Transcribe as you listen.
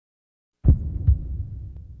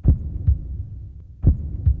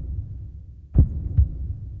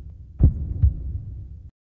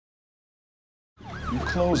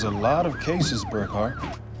closed a lot of cases,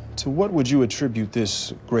 Burkhart. To what would you attribute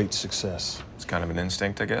this great success? It's kind of an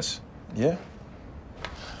instinct, I guess. Yeah?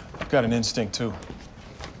 I've got an instinct, too.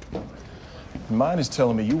 Mine is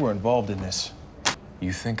telling me you were involved in this.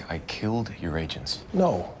 You think I killed your agents?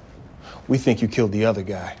 No. We think you killed the other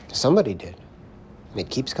guy. Somebody did. And it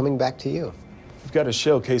keeps coming back to you. We've got a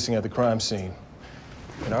shell casing at the crime scene,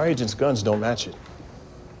 and our agents' guns don't match it.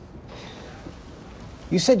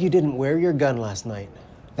 You said you didn't wear your gun last night.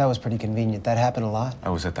 That was pretty convenient. That happened a lot. I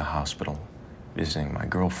was at the hospital visiting my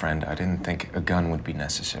girlfriend. I didn't think a gun would be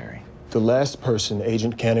necessary. The last person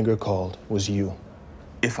Agent Kanigher called was you.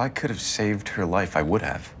 If I could have saved her life, I would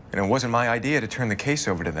have. And it wasn't my idea to turn the case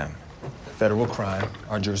over to them. Federal crime,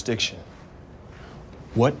 our jurisdiction.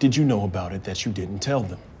 What did you know about it that you didn't tell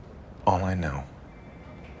them? All I know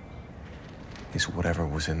is whatever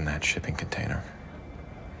was in that shipping container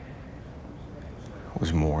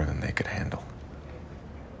was more than they could handle.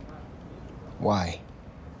 Why?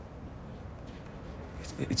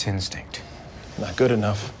 It's instinct. Not good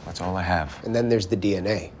enough. That's all I have. And then there's the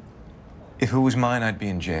DNA. If it was mine, I'd be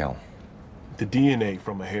in jail. The DNA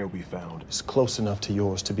from a hair we found is close enough to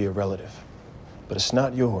yours to be a relative, but it's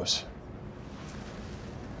not yours.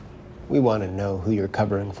 We want to know who you're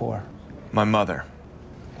covering for. My mother.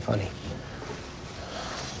 Funny.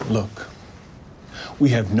 Look, we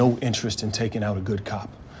have no interest in taking out a good cop,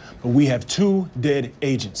 but we have 2 dead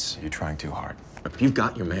agents. You're trying too hard. You've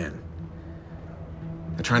got your man.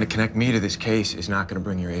 And trying to connect me to this case is not going to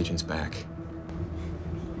bring your agents back.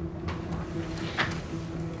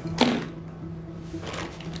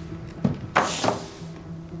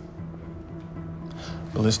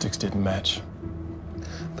 Ballistics didn't match,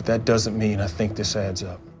 but that doesn't mean I think this adds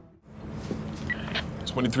up.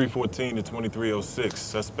 2314 to 2306.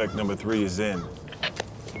 Suspect number 3 is in.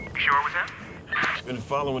 You sure with him? Been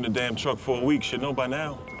following the damn truck for a week. Should know by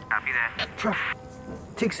now. Copy that. Truck.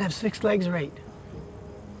 Ticks have 6 legs or 8.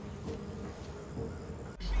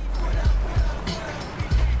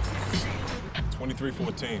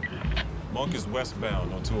 $2314. Monk is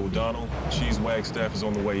westbound onto O'Donnell. Cheese Wagstaff is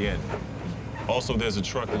on the way in. Also, there's a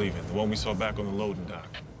truck leaving, the one we saw back on the loading dock.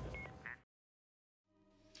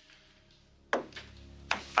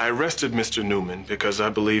 I arrested Mr. Newman because I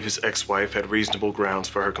believe his ex-wife had reasonable grounds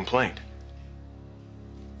for her complaint.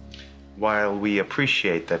 While we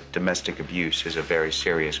appreciate that domestic abuse is a very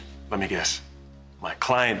serious... Let me guess. My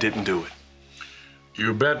client didn't do it.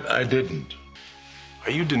 You bet I didn't.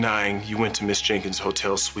 Are you denying you went to Miss Jenkins'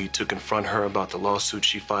 hotel suite to confront her about the lawsuit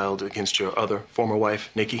she filed against your other former wife,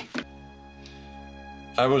 Nikki?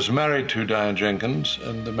 I was married to Diane Jenkins,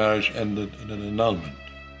 and the marriage ended in an annulment.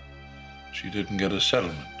 She didn't get a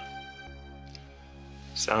settlement.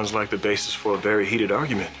 Sounds like the basis for a very heated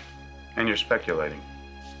argument. And you're speculating.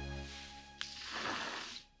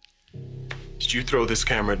 Did you throw this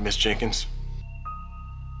camera at Miss Jenkins?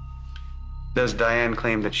 Does Diane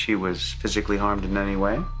claim that she was physically harmed in any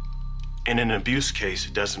way? In an abuse case,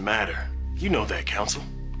 it doesn't matter. You know that, counsel.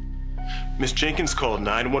 Miss Jenkins called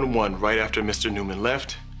 911 right after Mr. Newman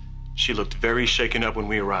left. She looked very shaken up when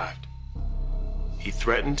we arrived. He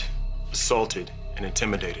threatened, assaulted, and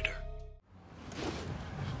intimidated her.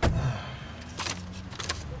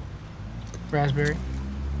 Raspberry.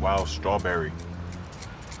 Wow, strawberry.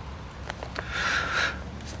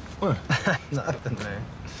 What? Nothing, man.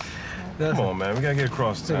 Come on, man. We gotta get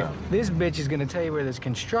across town. This bitch is gonna tell you where there's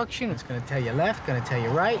construction. It's gonna tell you left, gonna tell you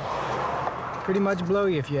right. Pretty much blow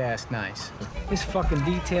you if you ask nice. This fucking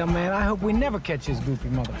detail, man, I hope we never catch this goofy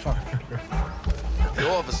motherfucker. The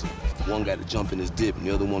officer. One got to jump in his dip and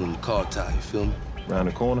the other one on the car tie, you feel me? Around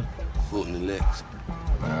the corner? Foot and the legs.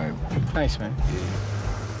 All right. Nice, man. Yeah.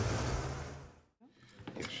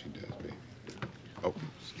 Yes, she does, baby. Oh,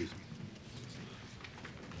 excuse me.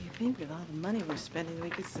 You think with all the money we're spending,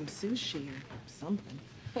 we get some sushi or something?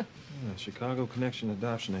 Yeah, Chicago Connection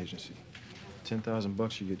Adoption Agency. 10,000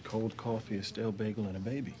 bucks, you get cold coffee, a stale bagel, and a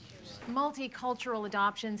baby. Multicultural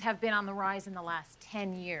adoptions have been on the rise in the last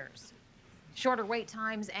 10 years. Shorter wait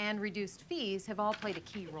times and reduced fees have all played a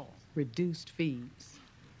key role. Reduced fees.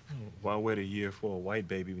 Why wait a year for a white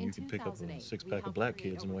baby when you can pick up a 6-pack of black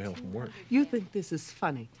kids on the way home from work? You think this is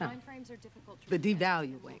funny, huh? The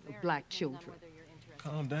devaluing of black children.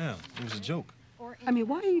 Calm down. It was a joke. I mean,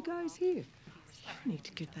 why are you guys here? You need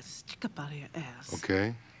to get that stick up out of your ass.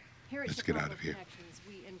 Okay. Here at Let's get out of here.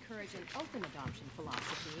 We encourage an open adoption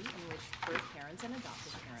philosophy in which birth parents and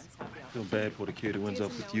adoptive parents have the I feel bad for the kid who ends up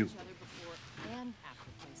with you. before and after